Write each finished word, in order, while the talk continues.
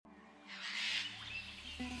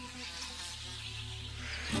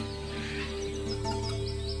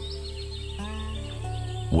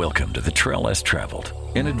Welcome to the Trail Less Traveled,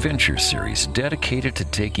 an adventure series dedicated to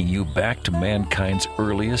taking you back to mankind's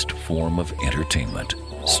earliest form of entertainment,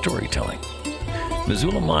 storytelling.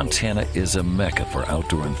 Missoula, Montana is a mecca for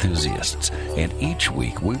outdoor enthusiasts, and each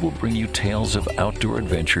week we will bring you tales of outdoor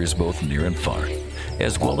adventures both near and far,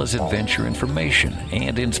 as well as adventure information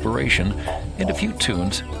and inspiration, and a few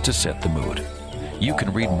tunes to set the mood. You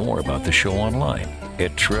can read more about the show online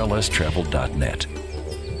at traillesstravel.net.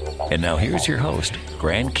 And now here's your host,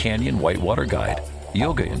 Grand Canyon Whitewater Guide,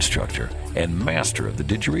 yoga instructor, and master of the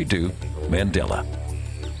didgeridoo, Mandela.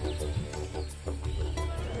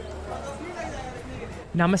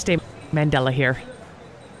 Namaste, Mandela here.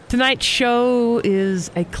 Tonight's show is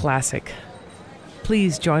a classic.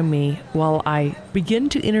 Please join me while I begin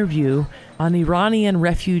to interview an Iranian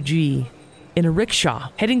refugee in a rickshaw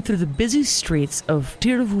heading through the busy streets of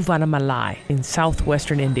Tiruvannamalai in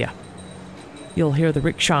southwestern India. You'll hear the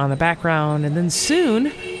rickshaw in the background, and then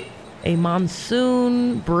soon, a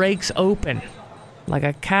monsoon breaks open like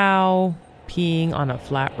a cow peeing on a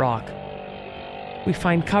flat rock. We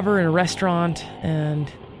find cover in a restaurant, and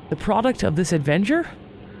the product of this adventure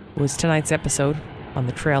was tonight's episode on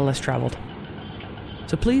the Trail Less Traveled.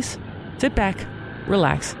 So please, sit back,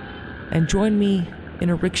 relax, and join me in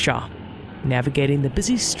a rickshaw, navigating the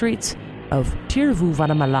busy streets of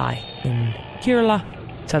Tiruvannamalai in Kerala,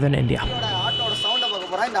 southern India.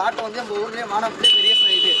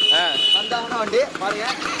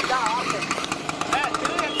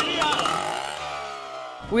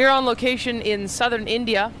 We're on location in southern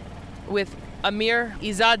India with Amir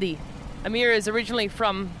Izadi. Amir is originally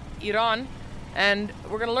from Iran, and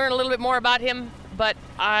we're going to learn a little bit more about him, but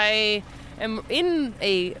I am in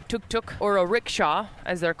a tuk-tuk, or a rickshaw,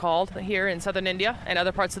 as they're called, here in southern India and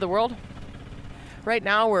other parts of the world. Right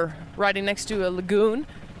now we're riding next to a lagoon,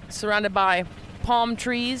 surrounded by palm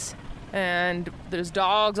trees, and there's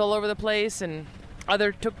dogs all over the place, and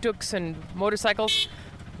other tuk-tuks and motorcycles.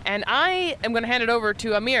 And I am going to hand it over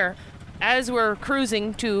to Amir as we're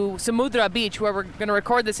cruising to Samudra Beach, where we're going to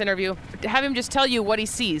record this interview, to have him just tell you what he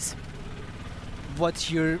sees. What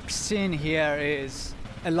you're seeing here is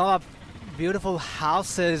a lot of beautiful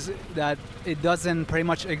houses that it doesn't pretty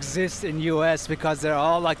much exist in US because they're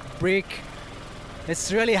all like brick.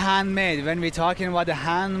 It's really handmade. When we're talking about the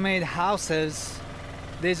handmade houses,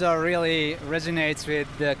 these are really resonates with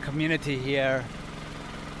the community here.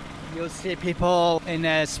 You'll see people in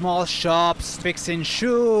small shops fixing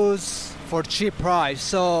shoes for cheap price.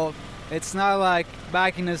 So it's not like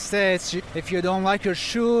back in the States, if you don't like your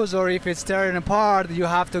shoes or if it's tearing apart, you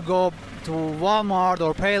have to go to Walmart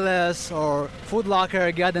or Payless or Foot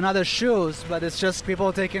Locker, get another shoes. But it's just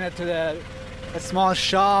people taking it to a small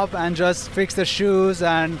shop and just fix the shoes,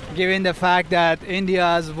 and given the fact that India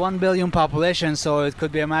has 1 billion population, so it could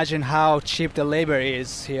be imagined how cheap the labor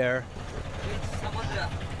is here.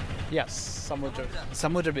 Yes,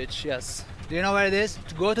 Samudra Beach, yes. Do you know where it is?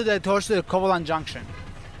 Go to towards the Kovalan Junction.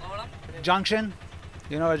 Junction?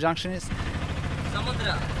 Do you know where Junction is?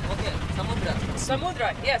 Samudra, okay,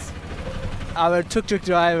 Samudra, yes. Our tuk-tuk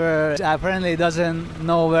driver apparently doesn't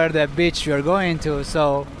know where the beach we're going to,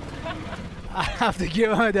 so I have to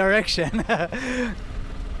give him a direction.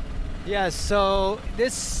 Yes, so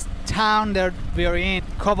this town that we're in,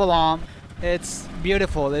 Kovalam, it's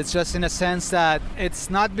beautiful. It's just in a sense that it's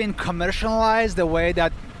not been commercialized the way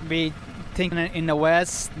that we think in the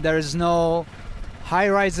West. There's no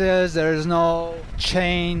high-rises, there's no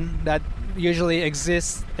chain that usually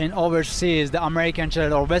exists in overseas, the American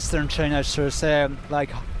chain or Western chain, I should say, like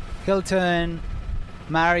Hilton,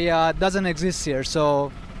 Marriott, doesn't exist here.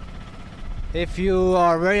 So if you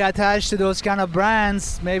are very attached to those kind of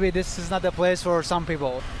brands, maybe this is not the place for some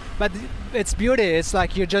people. But it's beauty. It's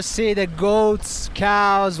like you just see the goats,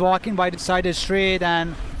 cows walking by the side of the street,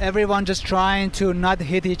 and everyone just trying to not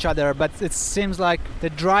hit each other. But it seems like the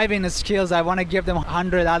driving skills, I want to give them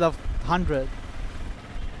 100 out of 100.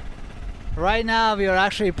 Right now we are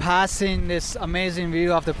actually passing this amazing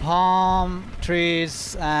view of the palm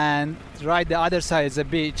trees, and right the other side is the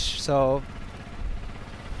beach. So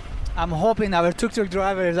I'm hoping our tuk-tuk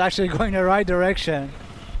driver is actually going the right direction.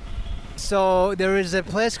 So there is a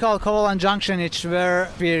place called Kovalan Junction, it's where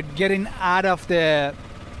we're getting out of the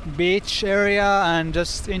beach area and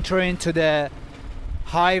just entering to the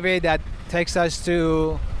highway that takes us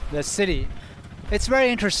to the city. It's very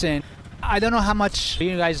interesting. I don't know how much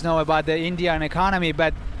you guys know about the Indian economy,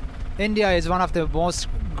 but India is one of the most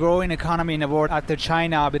growing economy in the world after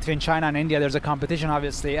China. Between China and India, there's a competition,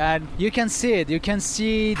 obviously, and you can see it. You can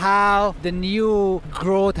see how the new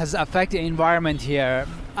growth has affected the environment here.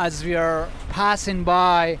 As we are passing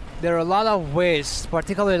by, there are a lot of waste,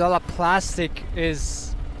 particularly a lot of plastic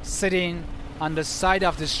is sitting on the side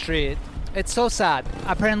of the street. It's so sad.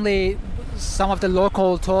 Apparently, some of the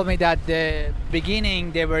local told me that the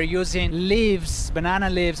beginning they were using leaves, banana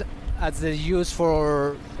leaves, as they use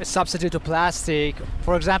for a substitute to plastic.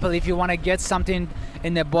 For example, if you want to get something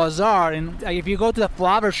in the bazaar, and if you go to the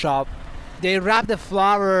flower shop, they wrap the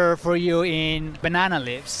flower for you in banana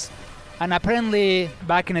leaves. And apparently,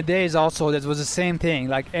 back in the days also, that was the same thing.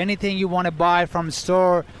 Like anything you want to buy from the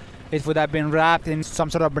store, it would have been wrapped in some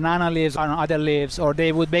sort of banana leaves or other leaves, or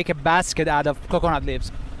they would make a basket out of coconut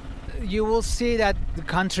leaves. You will see that the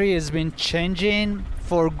country has been changing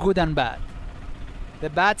for good and bad. The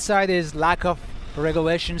bad side is lack of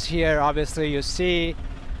regulations here. Obviously, you see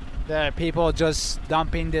the people just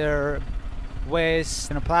dumping their waste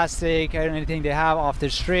and plastic and anything they have off the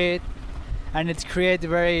street, and it creates a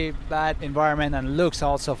very bad environment and looks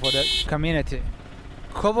also for the community.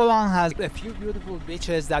 Kovalam has a few beautiful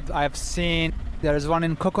beaches that I've seen. There's one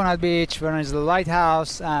in Coconut Beach where is the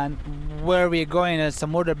lighthouse, and where we're going is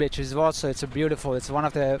Samudra Beach is also, it's one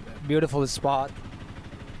of the beautiful spots.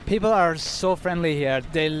 People are so friendly here.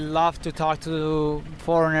 They love to talk to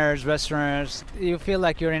foreigners, Westerners. You feel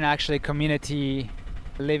like you're in actually community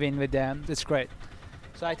living with them. It's great.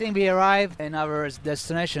 So I think we arrived in our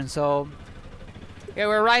destination. So yeah,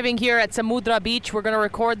 we're arriving here at Samudra Beach. We're going to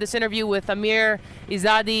record this interview with Amir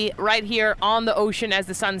Izadi right here on the ocean as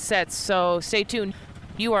the sun sets. So stay tuned.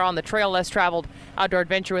 You are on the Trail Less Traveled Outdoor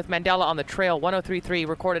Adventure with Mandela on the Trail 1033,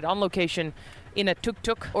 recorded on location in a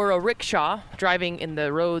tuk-tuk or a rickshaw, driving in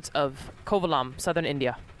the roads of Kovalam, southern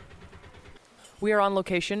India. We are on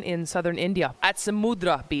location in southern India at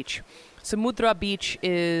Samudra Beach. Samudra Beach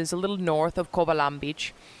is a little north of Kovalam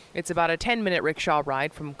Beach. It's about a 10-minute rickshaw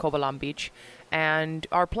ride from Kovalam Beach. And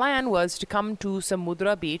our plan was to come to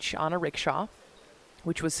Samudra Beach on a rickshaw,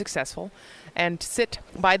 which was successful, and sit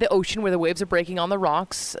by the ocean where the waves are breaking on the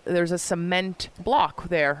rocks. There's a cement block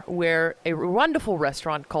there where a wonderful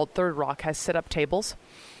restaurant called Third Rock has set up tables.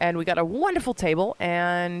 And we got a wonderful table,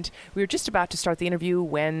 and we were just about to start the interview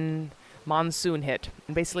when monsoon hit.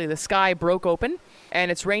 And basically the sky broke open,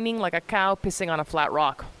 and it's raining like a cow pissing on a flat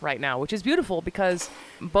rock right now, which is beautiful because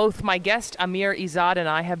both my guest Amir Izad and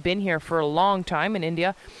I have been here for a long time in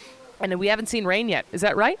India, and we haven't seen rain yet. Is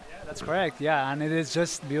that right? Yeah, that's correct. Yeah, and it is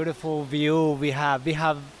just beautiful view we have. We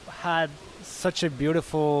have had such a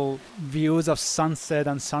beautiful views of sunset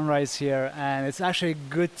and sunrise here, and it's actually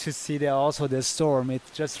good to see there also the storm. It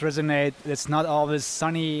just resonates. It's not always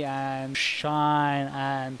sunny and shine,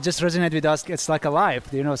 and just resonate with us. It's like a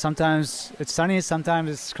life, you know. Sometimes it's sunny, sometimes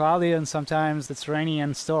it's cloudy, and sometimes it's rainy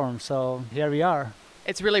and storm. So here we are.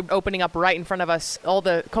 It's really opening up right in front of us. All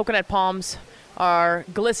the coconut palms are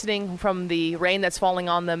glistening from the rain that's falling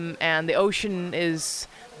on them, and the ocean is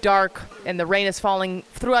dark, and the rain is falling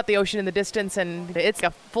throughout the ocean in the distance, and it's a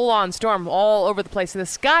full-on storm all over the place. And the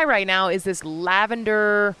sky right now is this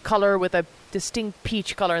lavender color with a distinct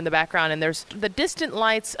peach color in the background, and there's the distant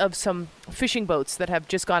lights of some fishing boats that have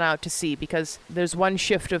just gone out to sea, because there's one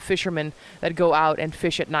shift of fishermen that go out and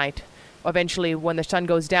fish at night. Eventually, when the sun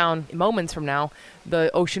goes down, moments from now, the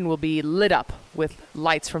ocean will be lit up with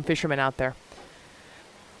lights from fishermen out there.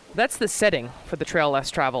 That's the setting for the Trail Less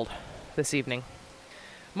Traveled this evening.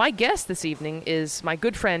 My guest this evening is my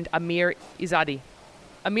good friend Amir Izadi.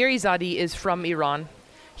 Amir Izadi is from Iran.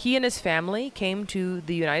 He and his family came to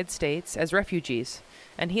the United States as refugees,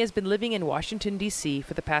 and he has been living in Washington, D.C.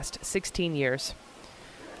 for the past 16 years.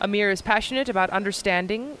 Amir is passionate about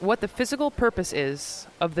understanding what the physical purpose is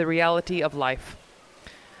of the reality of life.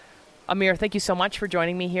 Amir, thank you so much for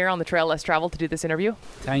joining me here on the Trail Less Traveled to do this interview.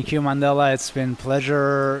 Thank you, Mandela. It's been a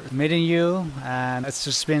pleasure meeting you, and it's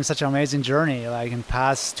just been such an amazing journey. Like in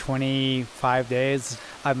past 25 days,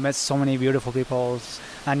 I've met so many beautiful people,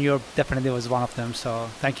 and you definitely was one of them. So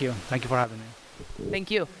thank you. Thank you for having me.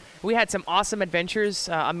 Thank you. We had some awesome adventures.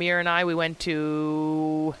 Amir and I, we went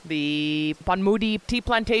to the Panmudi tea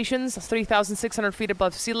plantations, 3,600 feet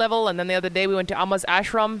above sea level, and then the other day we went to Amma's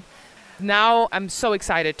ashram. Now I'm so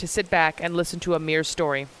excited to sit back and listen to Amir's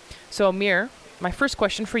story. So Amir, my first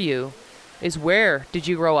question for you is, where did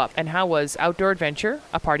you grow up, and how was outdoor adventure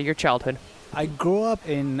a part of your childhood? I grew up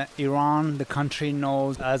in Iran, the country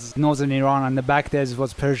known as Northern Iran, and the back there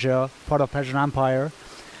was Persia, part of Persian Empire.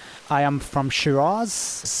 I am from Shiraz.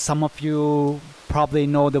 Some of you probably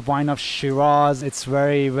know the wine of Shiraz. It's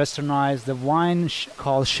very westernized. The wine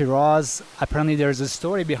called Shiraz, apparently there's a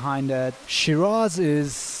story behind it. Shiraz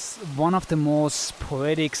is one of the most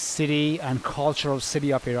poetic city and cultural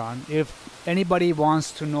city of Iran. If anybody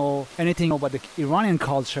wants to know anything about the Iranian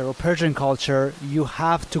culture or Persian culture, you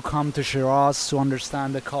have to come to Shiraz to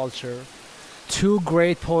understand the culture, two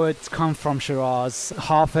great poets come from Shiraz,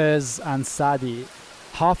 Hafiz and Sadi.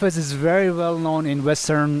 Hafiz is very well known in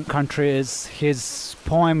Western countries. His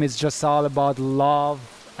poem is just all about love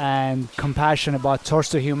and compassion, about towards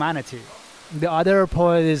to humanity. The other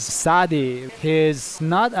poet is Sadi. He's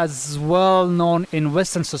not as well known in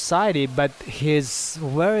Western society, but he's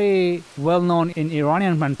very well known in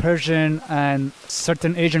Iranian and Persian and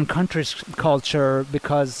certain Asian countries' culture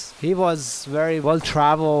because he was very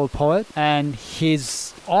well-traveled poet, and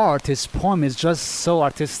his art, his poem is just so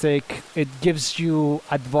artistic. It gives you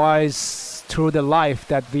advice through the life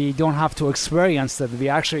that we don't have to experience that. We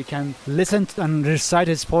actually can listen and recite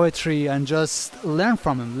his poetry and just learn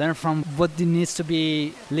from him, learn from what it needs to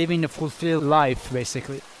be living a fulfilled life,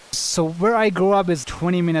 basically. So where I grew up is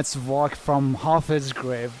 20 minutes walk from Hafiz's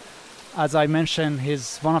grave. As I mentioned,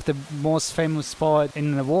 he's one of the most famous poets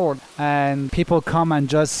in the world, and people come and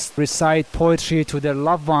just recite poetry to their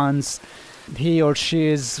loved ones. He or she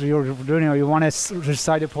is, you want to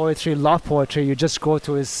recite a poetry, love poetry, you just go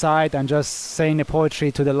to his side and just saying the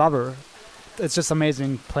poetry to the lover. It's just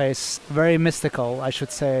amazing place, very mystical, I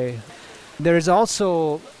should say. There is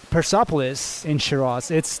also Persepolis in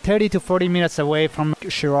Shiraz. It's 30 to 40 minutes away from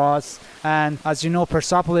Shiraz, and as you know,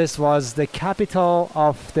 Persepolis was the capital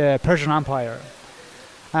of the Persian Empire.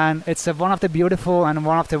 And it's one of the beautiful and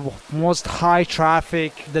one of the most high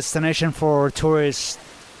traffic destination for tourists.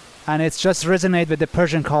 And it's just resonate with the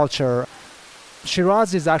Persian culture.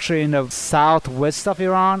 Shiraz is actually in the southwest of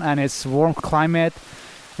Iran, and it's warm climate.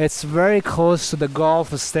 It's very close to the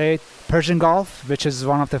Gulf state, Persian Gulf, which is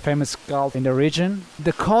one of the famous Gulf in the region.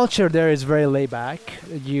 The culture there is very laid back.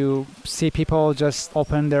 You see people just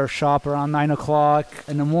open their shop around 9 o'clock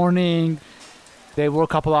in the morning. They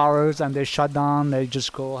work a couple hours and they shut down. They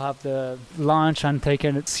just go have the lunch and take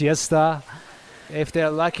a siesta. If they're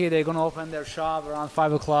lucky, they're going to open their shop around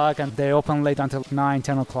 5 o'clock, and they open late until 9,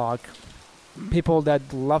 10 o'clock. People that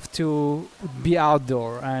love to be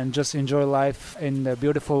outdoor and just enjoy life in the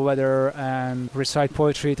beautiful weather and recite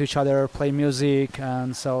poetry to each other, play music.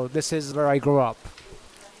 And so this is where I grew up.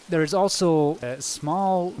 There is also a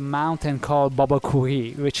small mountain called Baba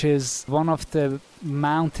Kuhi, which is one of the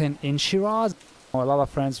mountain in Shiraz. A lot of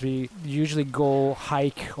friends, we usually go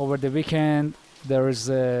hike over the weekend. There is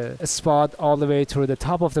a spot all the way to the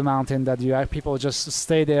top of the mountain that you have people just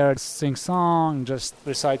stay there, sing song, just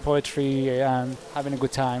recite poetry and having a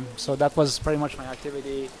good time. So that was pretty much my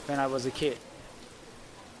activity when I was a kid.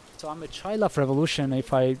 So I'm a child of revolution,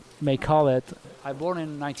 if I may call it. I was born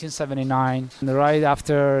in 1979, and right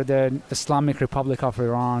after the Islamic Republic of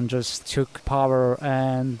Iran just took power,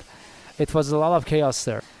 and it was a lot of chaos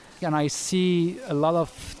there. And I see a lot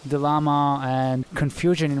of dilemma and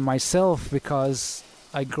confusion in myself because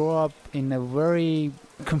I grew up in a very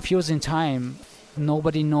confusing time.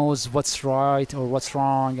 Nobody knows what's right or what's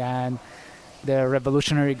wrong, and the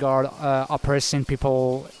Revolutionary Guard oppressing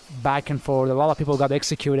people back and forth. A lot of people got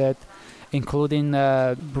executed, including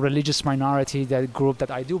the religious minority, that group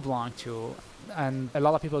that I do belong to. And a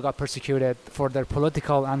lot of people got persecuted for their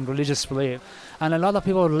political and religious belief. And a lot of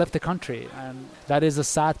people left the country, and that is the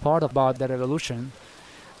sad part about the revolution.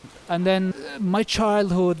 And then my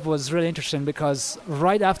childhood was really interesting because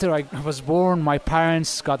right after I was born, my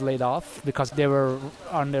parents got laid off because they were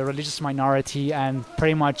on the religious minority, and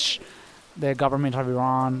pretty much the government of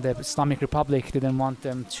Iran, the Islamic Republic, didn't want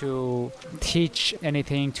them to teach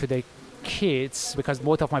anything to the kids because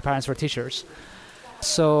both of my parents were teachers.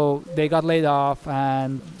 So they got laid off,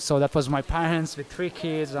 and so that was my parents with 3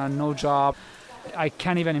 kids and no job. I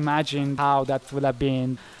can't even imagine how that would have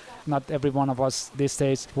been. Not every one of us these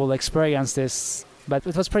days will experience this, but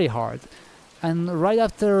it was pretty hard. And right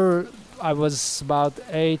after I was about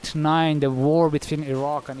 8, 9, the war between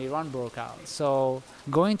Iraq and Iran broke out. So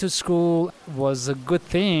going to school was a good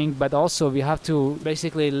thing, but also we have to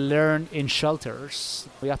basically learn in shelters.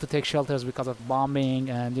 We have to take shelters because of bombing,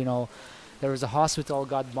 and there was a hospital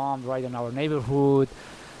got bombed right in our neighborhood.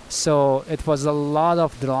 So it was a lot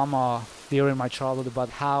of drama during my childhood about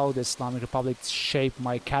how the Islamic Republic shaped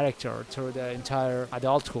my character through the entire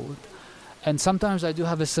adulthood. And sometimes I do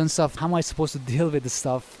have a sense of how am I supposed to deal with this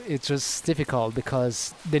stuff. It's just difficult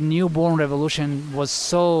because the newborn revolution was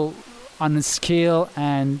so unskilled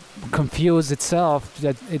and confused itself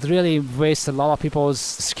that it really wasted a lot of people's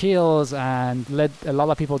skills and led a lot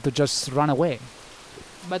of people to just run away.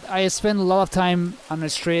 But I spent a lot of time on the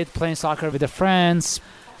street playing soccer with the friends,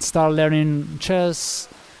 started learning chess.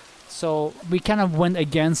 So we kind of went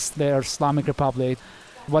against the Islamic Republic.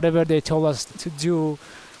 Whatever they told us to do,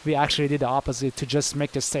 we actually did the opposite, to just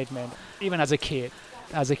make the statement. Even as a kid,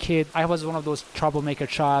 I was one of those troublemaker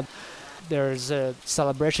child. There's a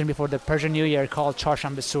celebration before the Persian New Year called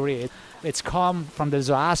Charshanbe Suri. It's come from the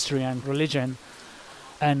Zoroastrian religion.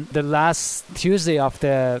 And the last Tuesday of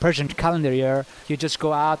the Persian calendar year, you just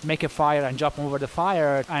go out, make a fire, and jump over the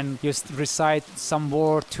fire, and you recite some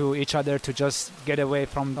word to each other to just get away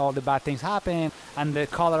from all the bad things happening. And the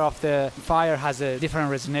color of the fire has a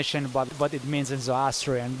different resonation about what it means in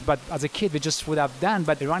Zoroastrian. But as a kid, we just would have done.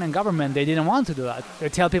 But the Iranian government, they didn't want to do that. They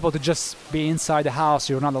tell people to just be inside the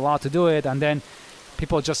house. You're not allowed to do it. And then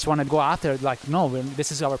people just want to go after it, like, no,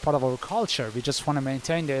 this is our part of our culture. We just want to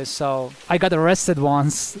maintain this. So I got arrested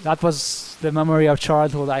once. That was the memory of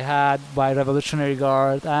childhood I had by Revolutionary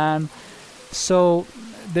Guard. And so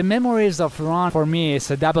the memories of Iran for me is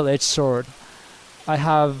a double-edged sword. I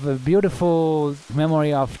have a beautiful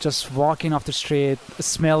memory of just walking off the street,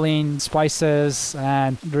 smelling spices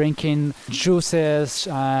and drinking juices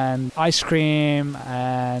and ice cream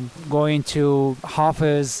and going to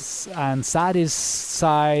Hafiz and Saadi's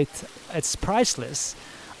site. It's priceless.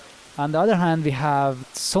 On the other hand, we have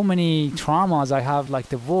so many traumas. I have like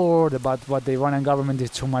the war, about what the Iranian government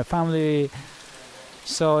did to my family.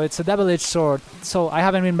 So it's a double-edged sword. So I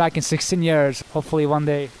haven't been back in 16 years. Hopefully one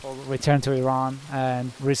day I'll return to Iran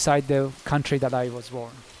and recite the country that I was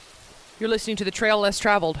born. You're listening to The Trail Less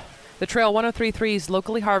Traveled, the Trail 1033's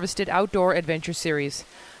locally harvested outdoor adventure series,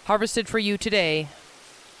 harvested for you today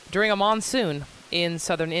during a monsoon in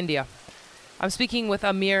southern India. I'm speaking with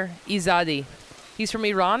Amir Izadi. He's from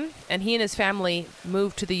Iran, and he and his family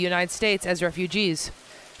moved to the United States as refugees.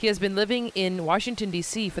 He has been living in Washington,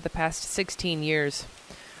 D.C. for the past 16 years.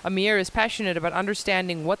 Amir is passionate about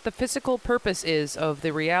understanding what the physical purpose is of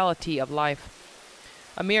the reality of life.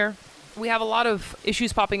 Amir, we have a lot of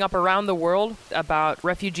issues popping up around the world about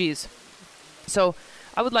refugees. So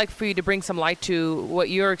I would like for you to bring some light to what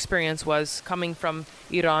your experience was coming from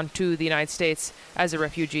Iran to the United States as a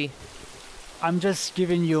refugee. I'm just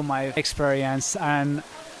giving you my experience, and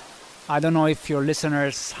I don't know if your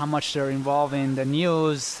listeners, how much they're involved in the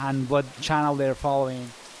news and what channel they're following.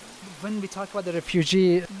 When we talk about the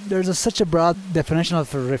refugee, there's such a broad definition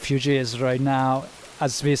of refugees right now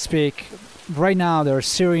as we speak. Right now, there are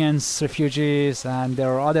Syrian refugees and there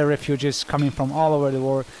are other refugees coming from all over the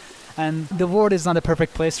world. And the world is not a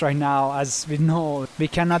perfect place right now, as we know. We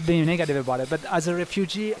cannot be negative about it. But as a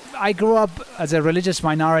refugee, I grew up as a religious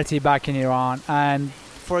minority back in Iran. And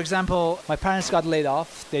for example, my parents got laid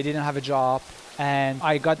off. They didn't have a job. And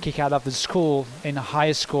I got kicked out of the school in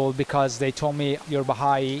high school because they told me, you're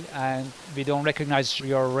Baha'i and we don't recognize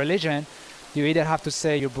your religion. You either have to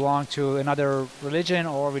say you belong to another religion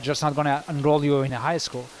or we're just not going to enroll you in a high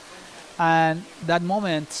school. And that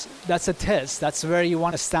moment, that's a test. That's where you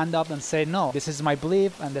want to stand up and say, no, this is my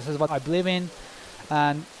belief and this is what I believe in,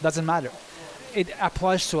 and doesn't matter. It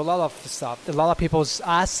applies to a lot of stuff. A lot of people's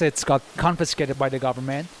assets got confiscated by the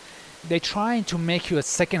government. They're trying to make you a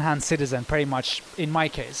second-hand citizen, pretty much, in my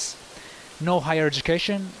case. No higher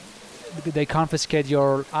education. They confiscate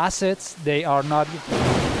your assets. They are not...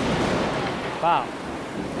 Wow.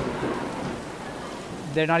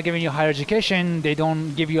 They're not giving you higher education. They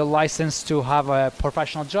don't give you a license to have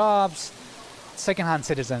professional jobs. Second-hand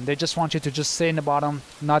citizen. They just want you to just stay in the bottom,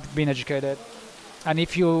 not being educated. And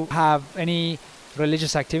if you have any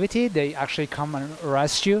religious activity, they actually come and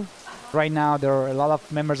arrest you. Right now, there are a lot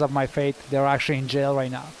of members of my faith. They're actually in jail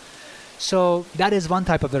right now. So that is one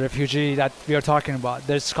type of the refugee that we are talking about.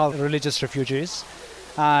 There's called religious refugees.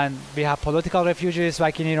 And we have political refugees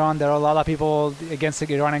back in Iran. There are a lot of people against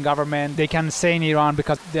the Iranian government. They can stay in Iran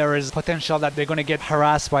because there is potential that they're going to get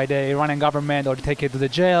harassed by the Iranian government or take it to the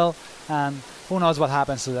jail. And who knows what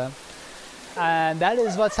happens to them. And that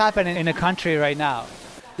is what's happening in the country right now.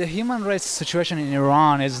 The human rights situation in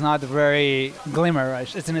Iran is not very glimmer.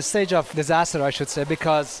 It's in a stage of disaster, I should say,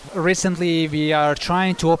 because recently we are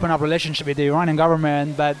trying to open up relationship with the Iranian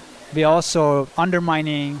government, but we are also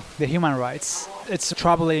undermining the human rights. It's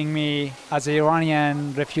troubling me as an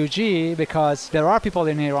Iranian refugee because there are people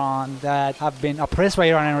in Iran that have been oppressed by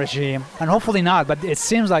the Iranian regime, and hopefully not, but it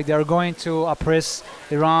seems like they're going to oppress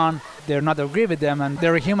Iran. They're not agree with them, and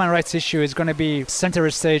their human rights issue is going to be center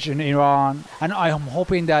stage in Iran. And I am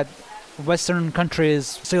hoping that Western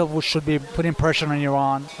countries still should be putting pressure on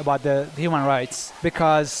Iran about the human rights,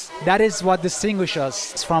 because that is what distinguishes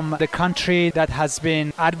us from the country that has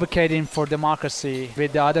been advocating for democracy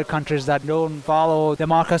with the other countries that don't follow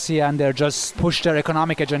democracy and they're just push their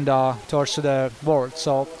economic agenda towards the world.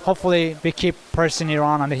 So hopefully we keep pressing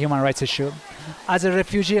Iran on the human rights issue. As a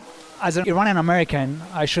refugee, As an Iranian American,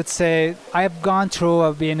 I should say I have gone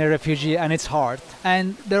through being a refugee, and it's hard.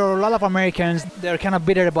 And there are a lot of Americans, they're kind of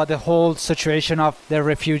bitter about the whole situation of the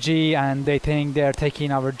refugee, and they think they're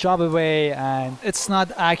taking our job away, and it's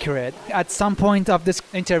not accurate. At some point of this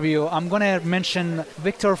interview, I'm going to mention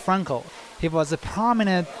Viktor Frankl. He was a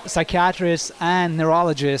prominent psychiatrist and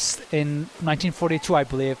neurologist in 1942, I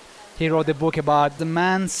believe. He wrote a book about the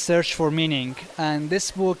man's search for meaning, and this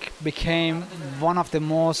book became one of the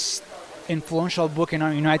most influential books in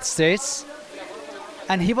the United States.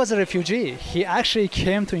 And he was a refugee. He actually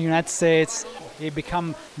came to the United States. He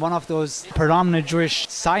became one of those predominant Jewish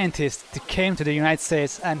scientists that came to the United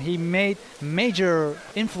States, and he made major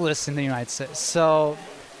influence in the United States. So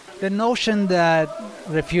the notion that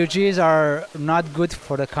refugees are not good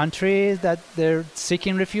for the country that they're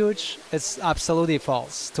seeking refuge is absolutely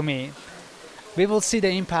false to me. We will see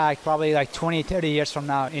the impact probably like 20, 30 years from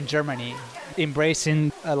now in Germany,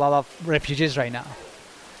 embracing a lot of refugees right now.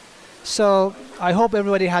 So I hope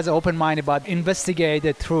everybody has an open mind about investigate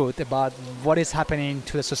the truth about what is happening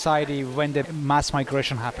to the society when the mass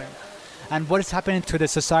migration happened, and what is happening to the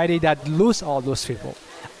society that lose all those people.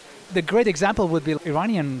 The great example would be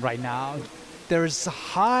Iranian right now. There's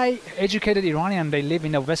high educated Iranian, they live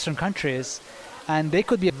in the Western countries, and they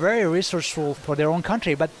could be very resourceful for their own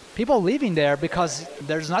country, but people living there because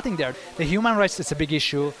there's nothing there. The human rights is a big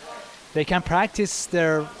issue. They can practice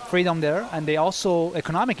their freedom there, and they also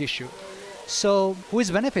economic issue. So who is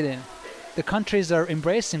benefiting? The countries are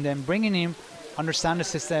embracing them, bringing him, understand the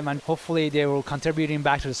system, and hopefully they will contributing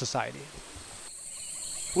back to the society.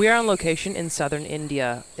 We are on location in southern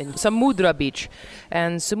India, in Samudra Beach.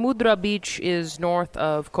 And Samudra Beach is north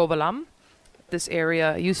of Kovalam. This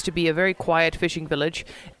area used to be a very quiet fishing village,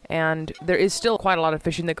 and there is still quite a lot of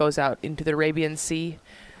fishing that goes out into the Arabian Sea.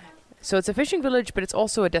 So it's a fishing village, but it's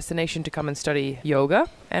also a destination to come and study yoga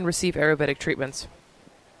and receive Ayurvedic treatments.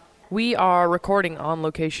 We are recording on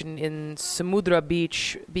location in Samudra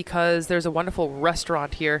Beach because there's a wonderful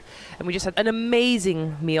restaurant here, and we just had an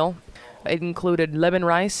amazing meal. It included lemon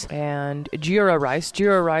rice and jeera rice.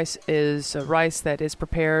 Jeera rice is a rice that is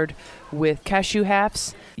prepared with cashew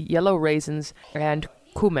halves, yellow raisins, and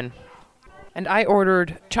cumin. And I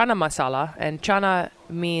ordered chana masala, and chana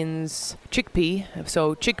means chickpea,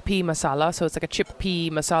 so chickpea masala, so it's like a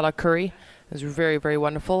chickpea masala curry. It was very, very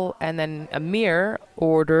wonderful. And then Amir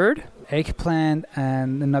ordered eggplant,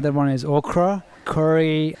 and another one is okra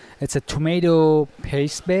curry. It's a tomato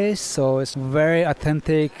paste base, so it's very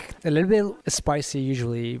authentic, a little bit spicy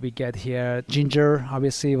usually we get here. Ginger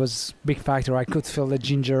obviously was a big factor. I could feel the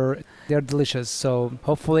ginger. They're delicious. So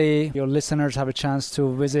hopefully your listeners have a chance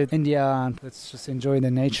to visit India, and let's just enjoy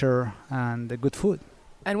the nature and the good food.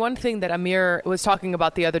 And one thing that Amir was talking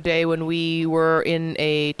about the other day when we were in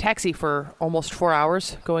a taxi for almost 4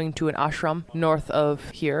 hours going to an ashram north of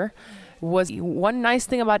here was one nice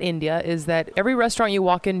thing about India is that every restaurant you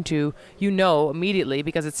walk into, you know immediately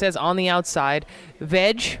because it says on the outside,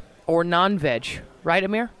 veg or non-veg. Right,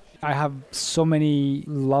 Amir? I have so many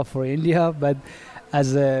love for India, but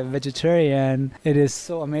as a vegetarian, it is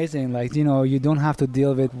so amazing. Like, you know, you don't have to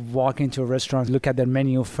deal with walking to a restaurant, look at their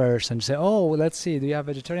menu first and say, oh, let's see, do you have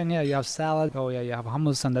vegetarian? Yeah, you have salad. Oh, yeah, you have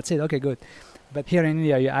hummus, and that's it. Okay, good. But here in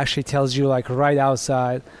India, it actually tells you, like, right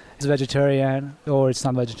outside, it's vegetarian or it's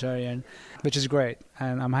not vegetarian, which is great.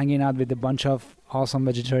 And I'm hanging out with a bunch of awesome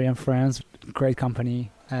vegetarian friends, great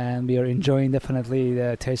company, and we are enjoying definitely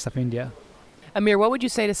the taste of India. Amir, what would you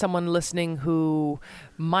say to someone listening who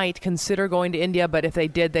might consider going to India, but if they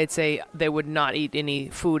did, they'd say they would not eat any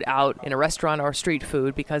food out in a restaurant or street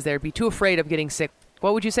food because they'd be too afraid of getting sick?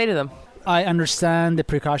 What would you say to them? I understand the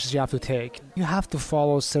precautions you have to take. You have to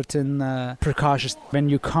follow certain precautions when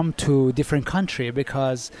you come to different country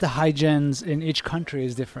because the hygienes in each country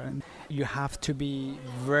is different. You have to be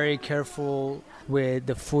very careful with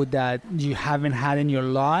the food that you haven't had in your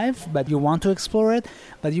life, but you want to explore it,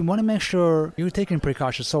 but you want to make sure you're taking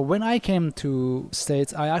precautions. So when I came to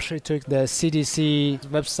States, I actually took the CDC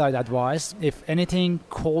website advice. If anything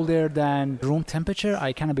colder than room temperature,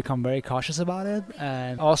 I kind of become very cautious about it.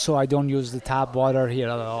 And also I don't use the tap water here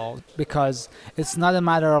at all because it's not a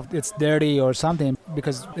matter of it's dirty or something,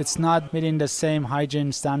 because it's not meeting the same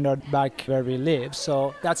hygiene standard back where we live.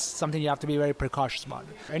 So that's something you have to be very precautious about.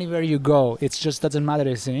 Anywhere you go, it's just doesn't matter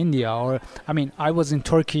if it's in India or, I mean, I was in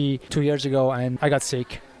Turkey 2 years ago and I got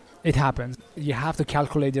sick. It happens. You have to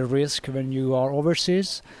calculate the risk when you are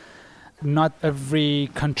overseas. Not every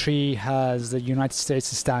country has the United States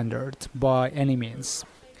standard by any means.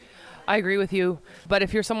 I agree with you. But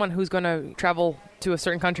if you're someone who's going to travel to a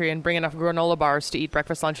certain country and bring enough granola bars to eat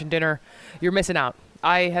breakfast, lunch, and dinner, you're missing out.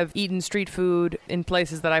 I have eaten street food in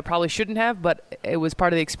places that I probably shouldn't have, but it was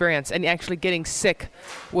part of the experience. And actually getting sick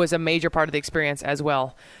was a major part of the experience as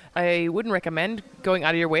well. I wouldn't recommend going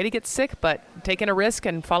out of your way to get sick, but taking a risk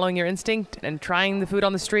and following your instinct and trying the food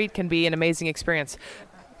on the street can be an amazing experience.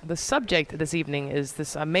 The subject this evening is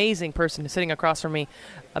this amazing person sitting across from me,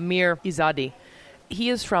 Amir Izadi. He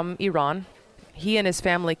is from Iran. He and his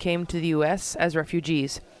family came to the U.S. as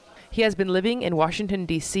refugees. He has been living in Washington,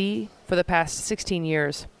 D.C. for the past 16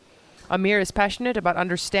 years. Amir is passionate about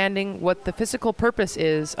understanding what the physical purpose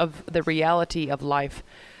is of the reality of life.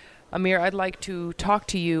 Amir, I'd like to talk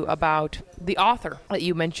to you about the author that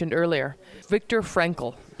you mentioned earlier, Viktor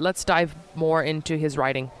Frankl. Let's dive more into his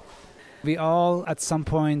writing. We all, at some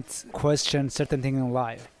point, question certain things in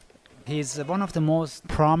life. He's one of the most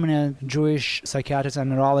prominent Jewish psychiatrists and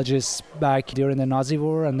neurologists back during the Nazi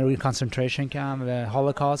war and the concentration camp, the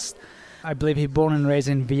Holocaust. I believe he was born and raised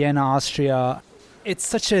in Vienna, Austria. It's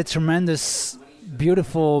such a tremendous,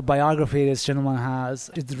 beautiful biography this gentleman has.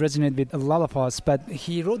 It resonated with a lot of us, but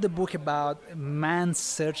he wrote a book about man's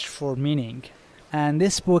search for meaning. And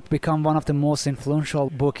this book became one of the most influential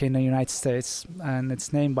books in the United States, and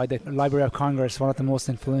it's named by the Library of Congress one of the most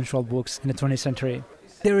influential books in the 20th century.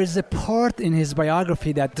 There is a part in his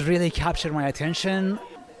biography that really captured my attention.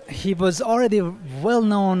 He was already a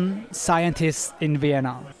well-known scientist in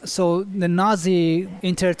Vienna. So the Nazi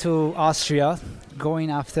entered to Austria,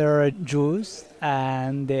 going after Jews,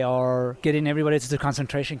 and they are getting everybody to the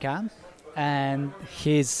concentration camp. And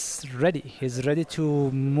he's ready. He's ready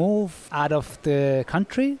to move out of the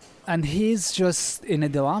country. And he's just in a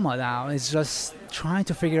dilemma now. He's just trying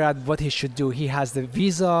to figure out what he should do. He has the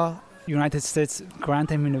visa. United States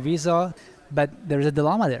granted him a visa. But there's a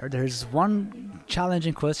dilemma there. There's one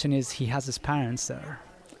challenging question is he has his parents there.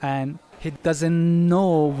 And he doesn't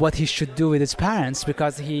know what he should do with his parents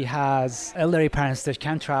because he has elderly parents that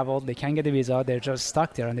can't travel, they can't get a visa, they're just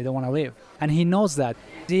stuck there and they don't want to leave. And he knows that.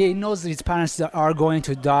 He knows that his parents are going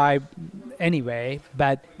to die anyway,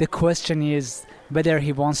 but the question is whether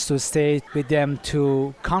he wants to stay with them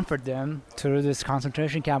to comfort them through this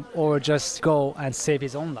concentration camp or just go and save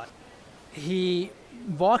his own life. He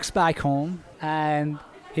walks back home and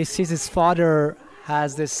he sees his father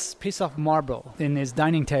has this piece of marble in his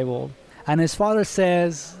dining table. And his father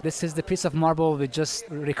says, this is the piece of marble we just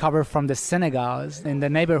recovered from the synagogues in the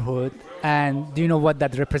neighborhood. And do you know what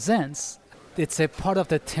that represents? It's a part of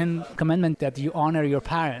the 10 Commandments that you honor your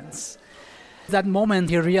parents. That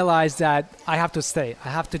moment he realized that I have to stay. I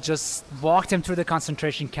have to just walk them through the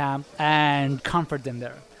concentration camp and comfort them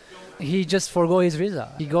there. He just forgo his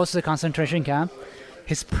visa. He goes to the concentration camp.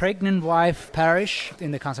 His pregnant wife perished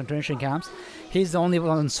in the concentration camps. He's the only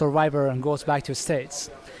one survivor and goes back to the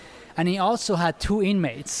States. And he also had 2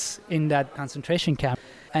 inmates in that concentration camp.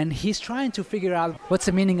 And he's trying to figure out what's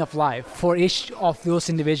the meaning of life for each of those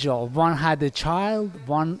individuals. One had a child,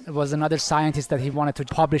 one was another scientist that he wanted to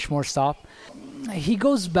publish more stuff. He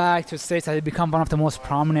goes back to the States and he becomes one of the most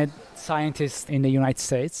prominent scientists in the United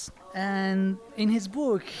States. And in his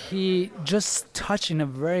book, he just touched on a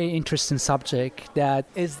very interesting subject that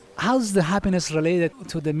is, how's the happiness related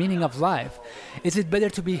to the meaning of life? Is it better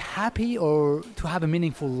to be happy or to have a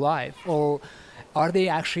meaningful life? Or are they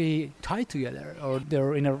actually tied together or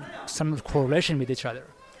they're in some correlation with each other?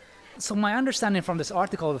 So my understanding from this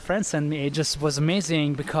article a friend sent me, it just was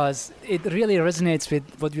amazing because it really resonates with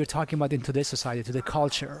what we're talking about in today's society, to the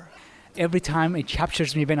culture. Every time it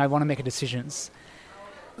captures me when I want to make decisions.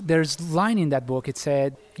 There's a line in that book, it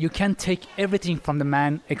said, you can't take everything from the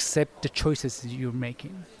man except the choices you're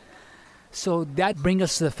making. So that brings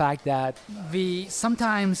us to the fact that we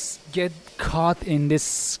sometimes get caught in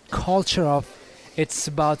this culture of it's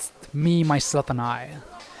about me, myself, and I.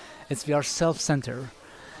 We are self-centered.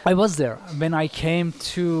 I was there when I came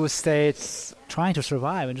to States trying to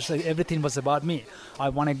survive, and just like everything was about me. I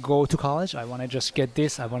want to go to college, I want to just get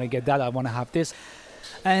this, I want to get that, I want to have this.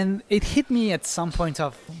 And it hit me at some point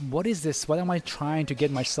of, what is this? What am I trying to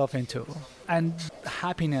get myself into? And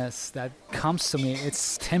happiness that comes to me,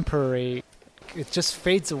 it's temporary. It just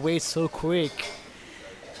fades away so quick.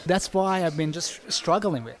 That's why I've been just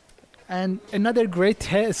struggling with. And another great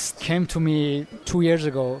test came to me 2 years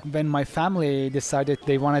ago when my family decided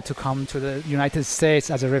they wanted to come to the United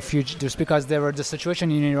States as a refugee, just because the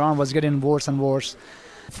situation in Iran was getting worse and worse.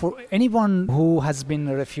 For anyone who has been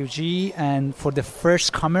a refugee and for the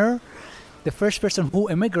first comer, the first person who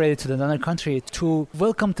immigrated to another country, to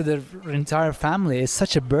welcome to the entire family is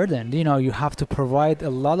such a burden. You know, you have to provide a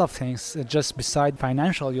lot of things just beside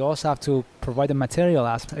financial. You also have to provide the material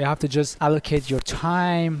aspect. You have to just allocate your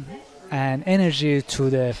time and energy to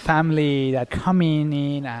the family that coming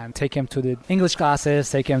in and take them to the English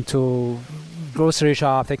classes, take them to grocery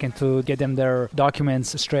shop, take them to get them their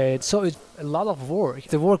documents straight. So it's a lot of work.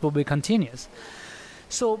 The work will be continuous.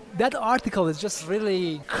 So that article is just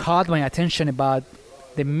really caught my attention about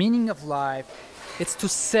the meaning of life. It's to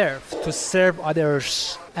serve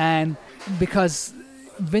others. And because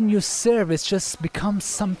when you serve, it just becomes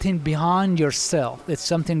something beyond yourself. It's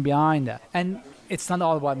something behind that. And it's not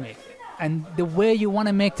all about me. And the way you want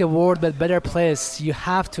to make the world a better place, you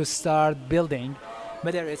have to start building,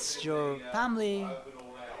 whether it's your family.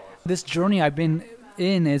 This journey I've been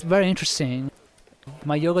in is very interesting.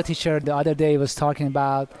 My yoga teacher the other day was talking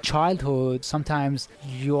about childhood. Sometimes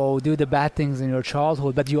you do the bad things in your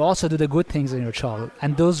childhood, but you also do the good things in your childhood.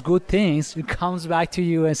 And those good things, it comes back to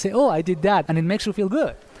you and say, oh, I did that. And it makes you feel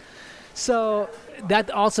good. So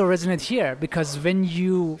that also resonates here, because when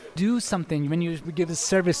you do something, when you give a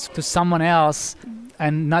service to someone else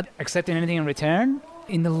and not accepting anything in return,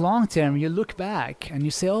 in the long term, you look back and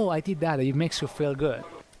you say, oh, I did that. It makes you feel good.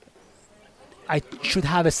 I should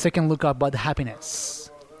have a second look about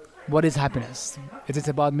happiness. What is happiness? Is it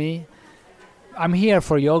about me? I'm here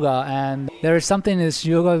for yoga, and there is something in this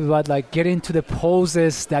yoga about like getting to the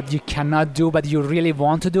poses that you cannot do, but you really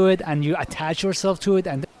want to do it, and you attach yourself to it,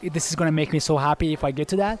 and this is going to make me so happy if I get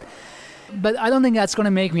to that. But I don't think that's going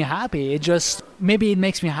to make me happy. Maybe it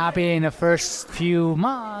makes me happy in the first few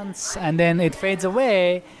months, and then it fades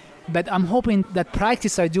away. But I'm hoping that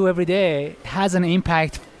practice I do every day has an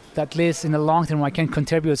impact that at least in the long term I can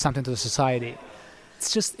contribute something to the society.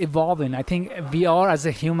 It's just evolving. I think we are, as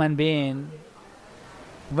a human being,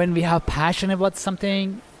 when we have passion about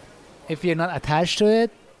something, if we are not attached to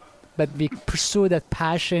it, but we pursue that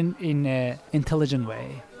passion in an intelligent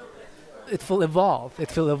way, it will evolve.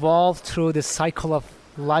 It will evolve through the cycle of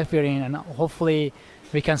life we're in, and hopefully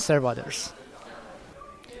we can serve others.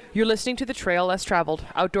 You're listening to The Trail Less Traveled,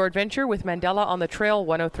 outdoor adventure with Mandela on the Trail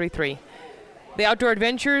 1033. The outdoor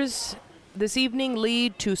adventures this evening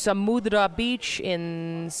lead to Samudra Beach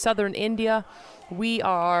in southern India. We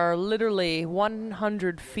are literally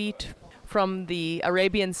 100 feet from the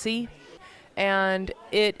Arabian Sea, and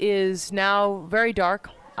it is now very dark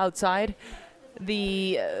outside.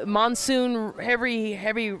 The monsoon,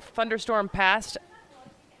 heavy thunderstorm passed.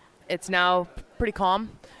 It's now pretty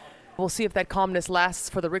calm. We'll see if that calmness lasts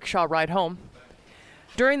for the rickshaw ride home.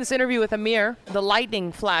 During this interview with Amir, the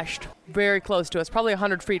lightning flashed very close to us, probably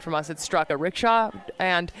 100 feet from us. It struck a rickshaw,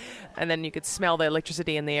 and then you could smell the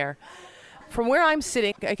electricity in the air. From where I'm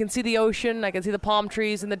sitting, I can see the ocean, I can see the palm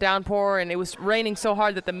trees and the downpour, and it was raining so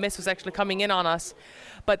hard that the mist was actually coming in on us.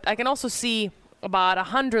 But I can also see about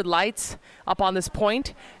 100 lights up on this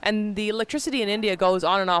point, and the electricity in India goes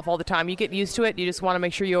on and off all the time. You get used to it. You just want to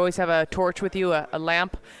make sure you always have a torch with you, a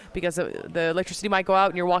lamp, because the electricity might go out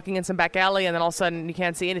and you're walking in some back alley and then all of a sudden you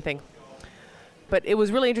can't see anything. But it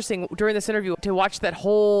was really interesting during this interview to watch that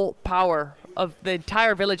whole power of the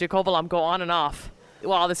entire village of Kovalam go on and off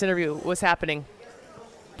while this interview was happening.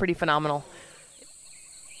 Pretty phenomenal.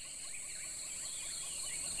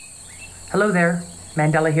 Hello there.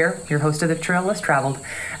 Mandela here, your host of The Trail Less Traveled,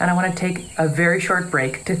 and I want to take a very short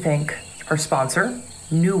break to thank our sponsor,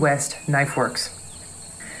 New West Knife Works.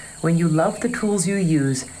 When you love the tools you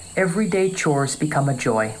use, everyday chores become a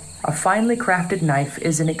joy. A finely crafted knife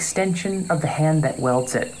is an extension of the hand that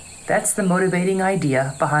welds it. That's the motivating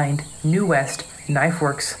idea behind New West Knife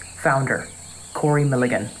Works founder, Corey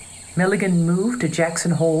Milligan. Milligan moved to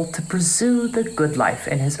Jackson Hole to pursue the good life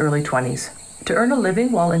in his early 20s. To earn a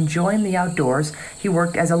living while enjoying the outdoors, he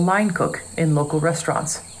worked as a line cook in local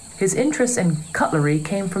restaurants. His interest in cutlery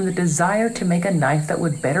came from the desire to make a knife that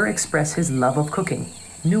would better express his love of cooking.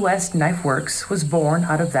 New West Knife Works was born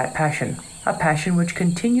out of that passion, a passion which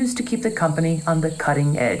continues to keep the company on the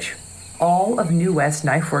cutting edge. All of New West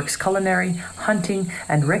Knife Works culinary, hunting,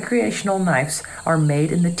 and recreational knives are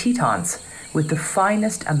made in the Tetons with the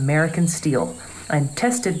finest American steel, and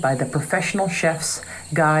tested by the professional chefs,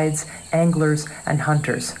 guides, anglers, and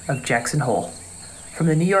hunters of Jackson Hole. From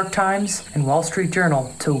the New York Times and Wall Street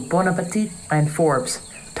Journal to Bon Appetit and Forbes,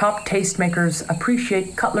 top tastemakers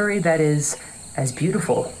appreciate cutlery that is as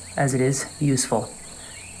beautiful as it is useful.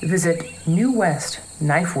 Visit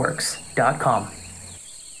newwestknifeworks.com.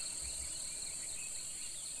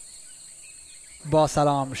 با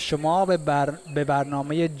سلام، شما به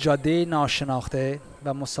برنامه جاده ناشناخته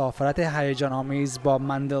و مسافرت هیجان‌آمیز با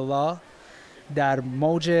مندلا در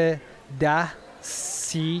موج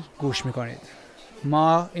 10C گوش میکنید.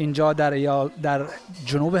 ما اینجا در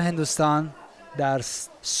جنوب هندوستان در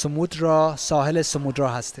ساحل سمودرا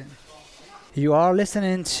هستیم. You are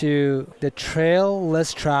listening to The Trail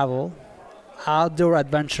Less Travel outdoor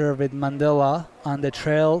adventure with Mandela on the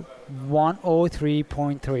trail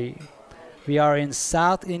 103.3. We are in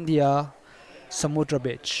South India, Samudra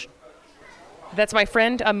Beach. That's my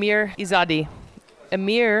friend Amir Izadi.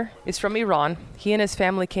 Amir is from Iran. He and his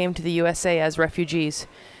family came to the USA as refugees.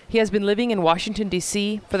 He has been living in Washington,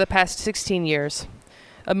 D.C. for the past 16 years.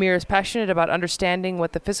 Amir is passionate about understanding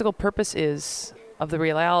what the physical purpose is of the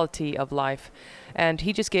reality of life. And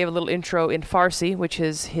he just gave a little intro in Farsi, which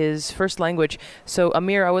is his first language. So,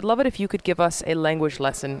 Amir, I would love it if you could give us a language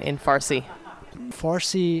lesson in Farsi.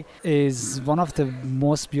 Farsi is one of the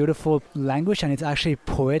most beautiful language, and it's actually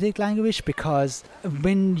poetic language, because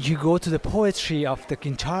when you go to the poetry of the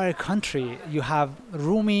entire country, you have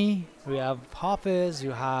Rumi, you have Hafiz,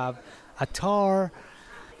 you have Attar,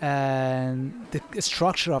 and the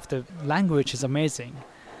structure of the language is amazing.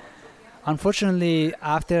 Unfortunately,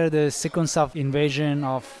 after the sequence of invasion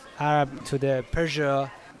of Arab to the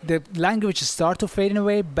Persia, the language started to fade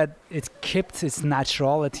away, but it kept its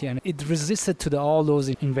naturality and it resisted to all those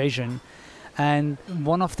invasion. And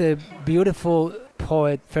one of the beautiful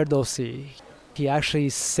poet, Ferdowsi, he actually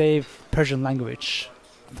saved Persian language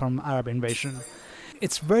from Arab invasion.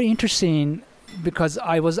 It's very interesting because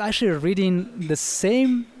I was actually reading the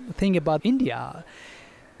same thing about India,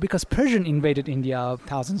 because Persian invaded India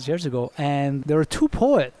thousands of years ago, and there were two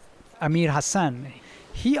poets, Amir Hassan.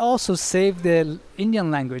 He also saved the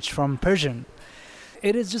Indian language from Persian.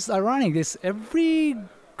 It is just ironic. Every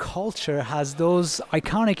culture has those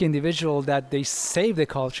iconic individuals that they save the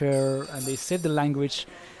culture and they save the language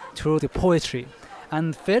through the poetry.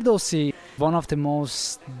 And Ferdowsi, one of the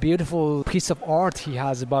most beautiful piece of art he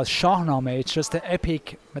has about Shahnameh, it's just the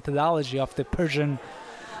epic methodology of the Persian,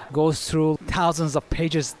 goes through thousands of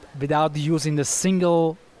pages without using a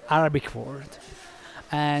single Arabic word.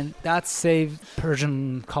 And that saved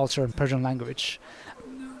Persian culture and Persian language.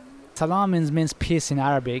 Salam means peace in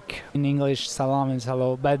Arabic. In English, salam means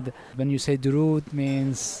hello. But when you say durud,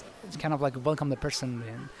 means it's kind of like welcome the person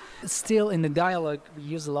in. Still, in the dialogue, we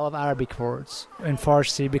use a lot of Arabic words in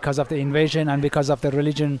Farsi because of the invasion and because of the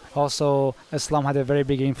religion. Also, Islam had a very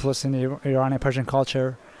big influence in the Iranian Persian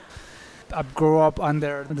culture. I grew up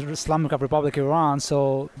under the Islamic Republic of Iran,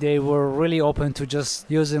 so they were really open to just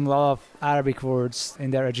using a lot of Arabic words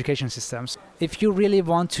in their education systems. If you really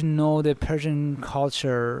want to know the Persian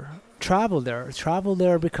culture, travel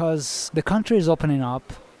there because the country is opening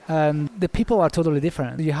up and the people are totally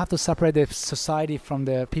different. You have to separate the society from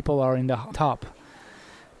the people who are in the top,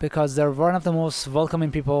 because they're one of the most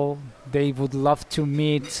welcoming people. They would love to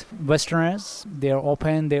meet Westerners. They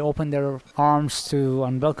open their arms to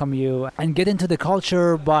and welcome you and get into the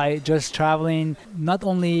culture by just traveling not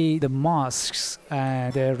only the mosques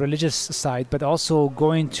and the religious side, but also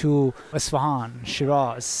going to Isfahan,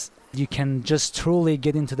 Shiraz. You can just truly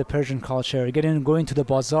get into the Persian culture, going to the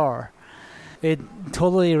bazaar. It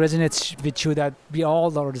totally resonates with you that we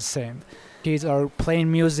all are the same. Kids are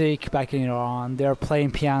playing music back in Iran. They're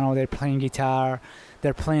playing piano, they're playing guitar,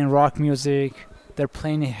 they're playing rock music, they're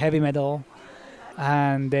playing heavy metal,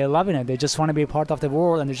 and they're loving it. They just want to be part of the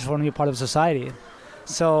world and they just want to be part of society.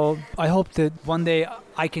 So I hope that one day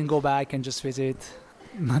I can go back and just visit.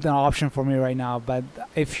 Not an option for me right now, but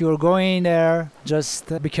if you're going there,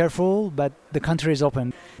 just be careful, but the country is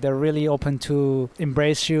open. They're really open to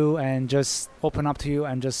embrace you and just open up to you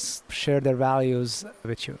and just share their values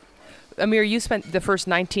with you. Amir, you spent the first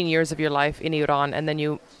 19 years of your life in Iran, and then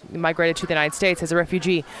you migrated to the United States as a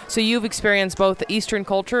refugee. So you've experienced both the Eastern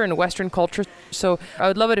culture and Western culture. So I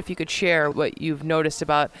would love it if you could share what you've noticed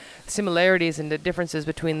about similarities and the differences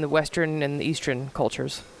between the Western and the Eastern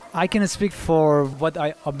cultures. I can speak for what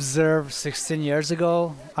I observed 16 years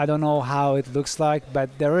ago. I don't know how it looks like, but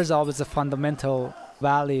there is always a fundamental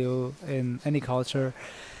value in any culture.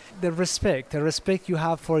 The respect you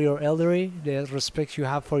have for your elderly, the respect you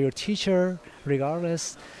have for your teacher,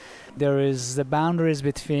 regardless. There is the boundaries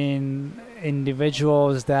between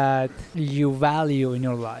individuals that you value in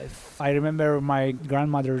your life. I remember my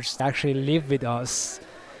grandmothers actually lived with us.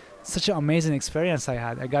 Such an amazing experience I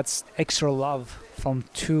had. I got extra love from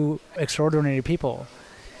two extraordinary people.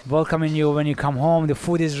 Welcoming you when you come home, the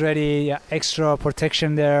food is ready, extra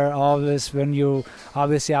protection there always when you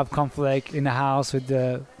obviously have conflict in the house with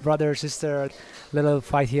the brother, sister, little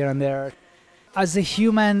fight here and there. As a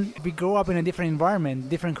human, we grow up in a different environment,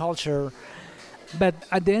 different culture, but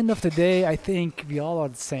at the end of the day, I think we all are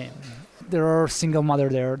the same. There are single mother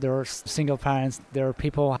there are single parents, there are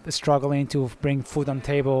people struggling to bring food on the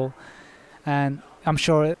table, and I'm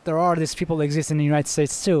sure there are these people exist in the United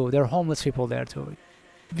States too. There are homeless people there too.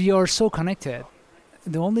 We are so connected.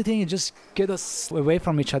 The only thing that just get us away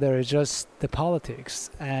from each other is just the politics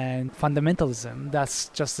and fundamentalism. That's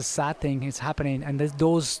just the sad thing is happening. And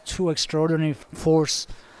those two extraordinary forces,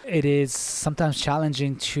 it is sometimes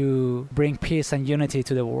challenging to bring peace and unity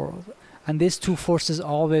to the world. And these two forces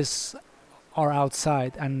always are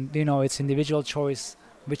outside. And, it's individual choice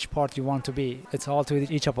which part you want to be. It's all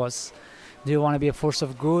to each of us. Do you want to be a force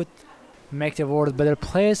of good, make the world a better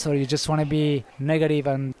place, or you just want to be negative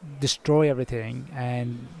and destroy everything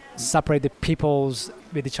and separate the peoples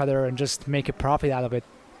with each other and just make a profit out of it?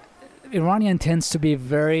 Iranian tends to be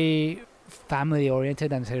very family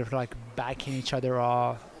oriented and sort of like backing each other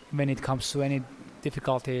up when it comes to any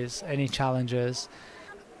difficulties, any challenges.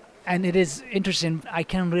 And it is interesting, I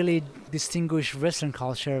can really distinguish Western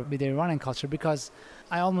culture with the Iranian culture because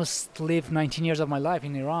I almost lived 19 years of my life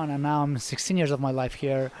in Iran, and now I'm 16 years of my life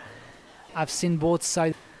here. I've seen both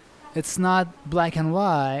sides. It's not black and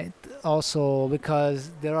white also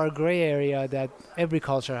because there are gray area that every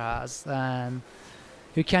culture has, and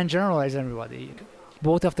you can't generalize everybody.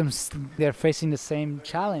 Both of them, they're facing the same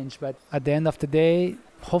challenge, but at the end of the day,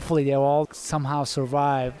 hopefully they all somehow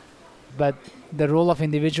survive. But the role of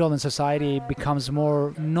individual in society becomes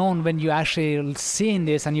more known when you actually see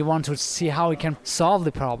this and you want to see how we can solve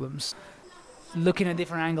the problems. Looking at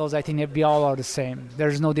different angles, I think we all are the same.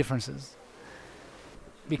 There's no differences.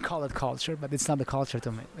 We call it culture, but it's not the culture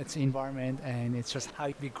to me. It's the environment, and it's just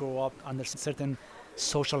how we grow up under certain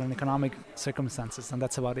social and economic circumstances, and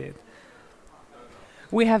that's about it.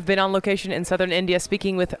 We have been on location in southern India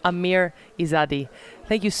speaking with Amir Izadi.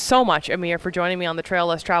 Thank you so much, Amir, for joining me on The Trail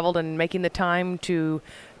Less Traveled and making the time to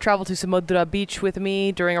travel to Samudra Beach with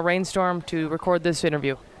me during a rainstorm to record this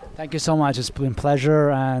interview. Thank you so much. It's been a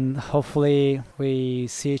pleasure, and hopefully we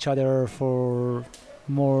see each other for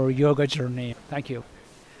more yoga journey. Thank you.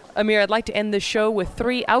 Amir, I'd like to end this show with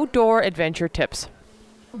 3 outdoor adventure tips.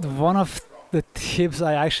 One of the tips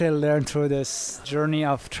I actually learned through this journey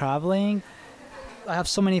of traveling, I have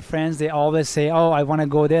so many friends, they always say, oh, I want to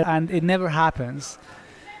go there, and it never happens.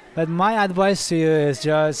 But my advice to you is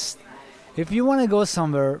just, if you want to go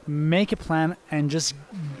somewhere, make a plan and just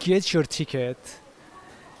get your ticket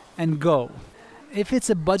and go. If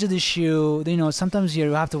it's a budget issue, sometimes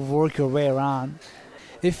you have to work your way around.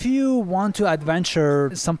 If you want to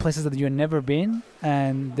adventure some places that you've never been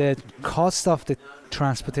and the cost of the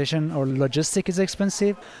transportation or logistic is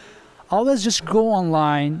expensive, always just go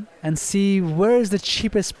online and see where is the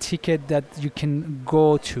cheapest ticket that you can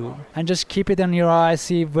go to, and just keep it on your eye,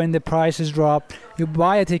 see when the prices drop. You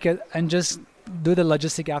buy a ticket and just do the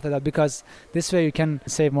logistic after that, because this way you can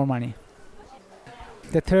save more money.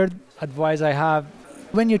 The third advice I have,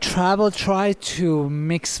 when you travel, try to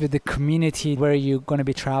mix with the community where you're going to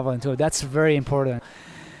be traveling to. That's very important.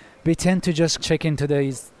 We tend to just check into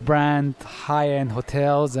these brand high-end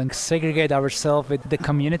hotels and segregate ourselves with the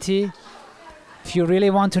community. If you really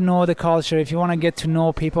want to know the culture, if you want to get to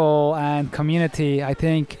know people and community, I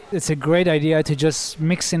think it's a great idea to just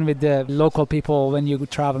mix in with the local people when you're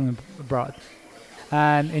traveling abroad.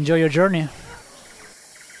 And enjoy your journey.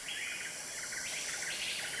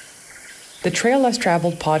 The Trail Less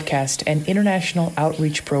Traveled podcast and international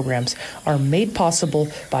outreach programs are made possible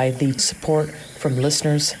by the support from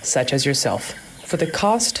listeners such as yourself. For the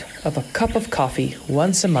cost of a cup of coffee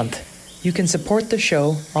once a month, you can support the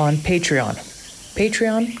show on Patreon.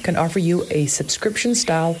 Patreon can offer you a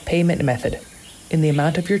subscription-style payment method in the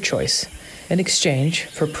amount of your choice in exchange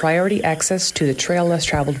for priority access to the Trail Less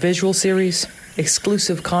Traveled visual series,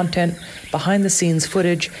 exclusive content, behind-the-scenes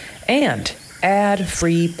footage, and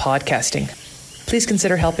ad-free podcasting. Please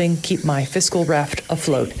consider helping keep my fiscal raft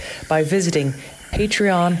afloat by visiting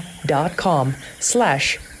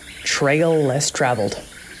patreon.com/traillesstraveled.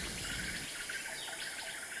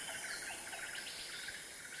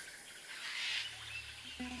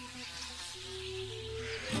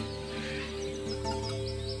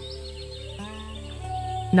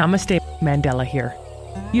 Namaste, Mandela here.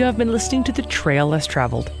 You have been listening to The Trail Less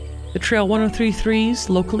Traveled, the Trail 1033's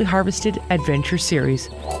locally harvested adventure series.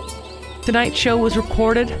 Tonight's show was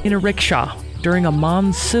recorded in a rickshaw during a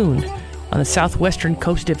monsoon on the southwestern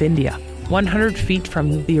coast of India, 100 feet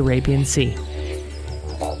from the Arabian Sea.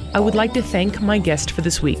 I would like to thank my guest for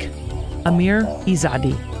this week, Amir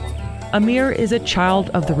Izadi. Amir is a child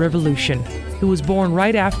of the revolution who was born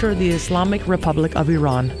right after the Islamic Republic of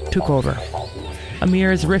Iran took over.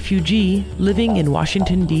 Amir is a refugee living in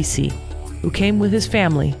Washington, D.C., who came with his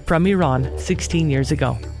family from Iran 16 years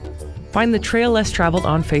ago. Find The Trail Less Traveled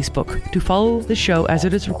on Facebook to follow the show as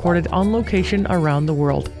it is recorded on location around the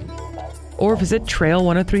world. Or visit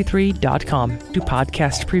trail1033.com to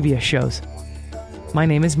podcast previous shows. My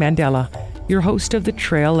name is Mandela, your host of The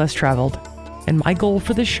Trail Less Traveled, and my goal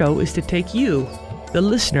for the show is to take you, the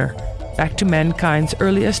listener, back to mankind's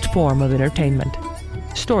earliest form of entertainment,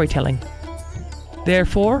 storytelling.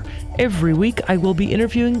 Therefore, every week I will be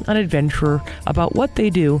interviewing an adventurer about what they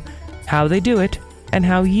do, how they do it, and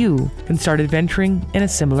how you can start adventuring in a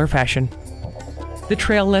similar fashion. The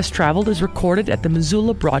Trail Less Traveled is recorded at the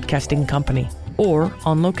Missoula Broadcasting Company, or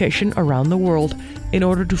on location around the world, in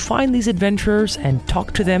order to find these adventurers and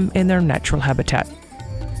talk to them in their natural habitat.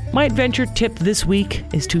 My adventure tip this week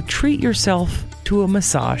is to treat yourself to a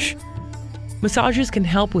massage. Massages can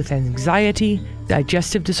help with anxiety,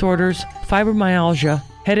 digestive disorders, fibromyalgia,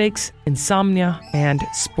 headaches, insomnia, and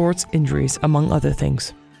sports injuries, among other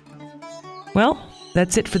things. Well,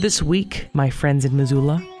 that's it for this week, my friends in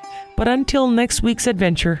Missoula. But until next week's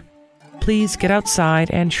adventure, please get outside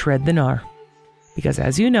and shred the gnar. Because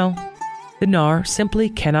as you know, the gnar simply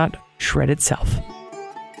cannot shred itself.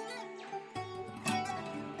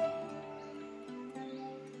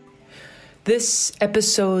 This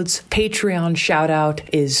episode's Patreon shout-out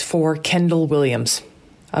is for Kendall Williams.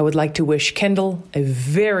 I would like to wish Kendall a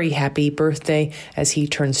very happy birthday as he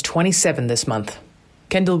turns 27 this month.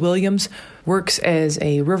 Kendall Williams works as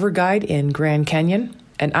a river guide in Grand Canyon,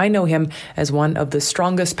 and I know him as one of the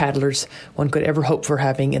strongest paddlers one could ever hope for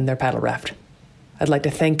having in their paddle raft. I'd like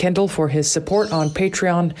to thank Kendall for his support on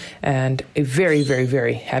Patreon, and a very, very,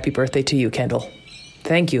 very happy birthday to you, Kendall.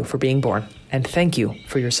 Thank you for being born, and thank you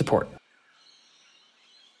for your support.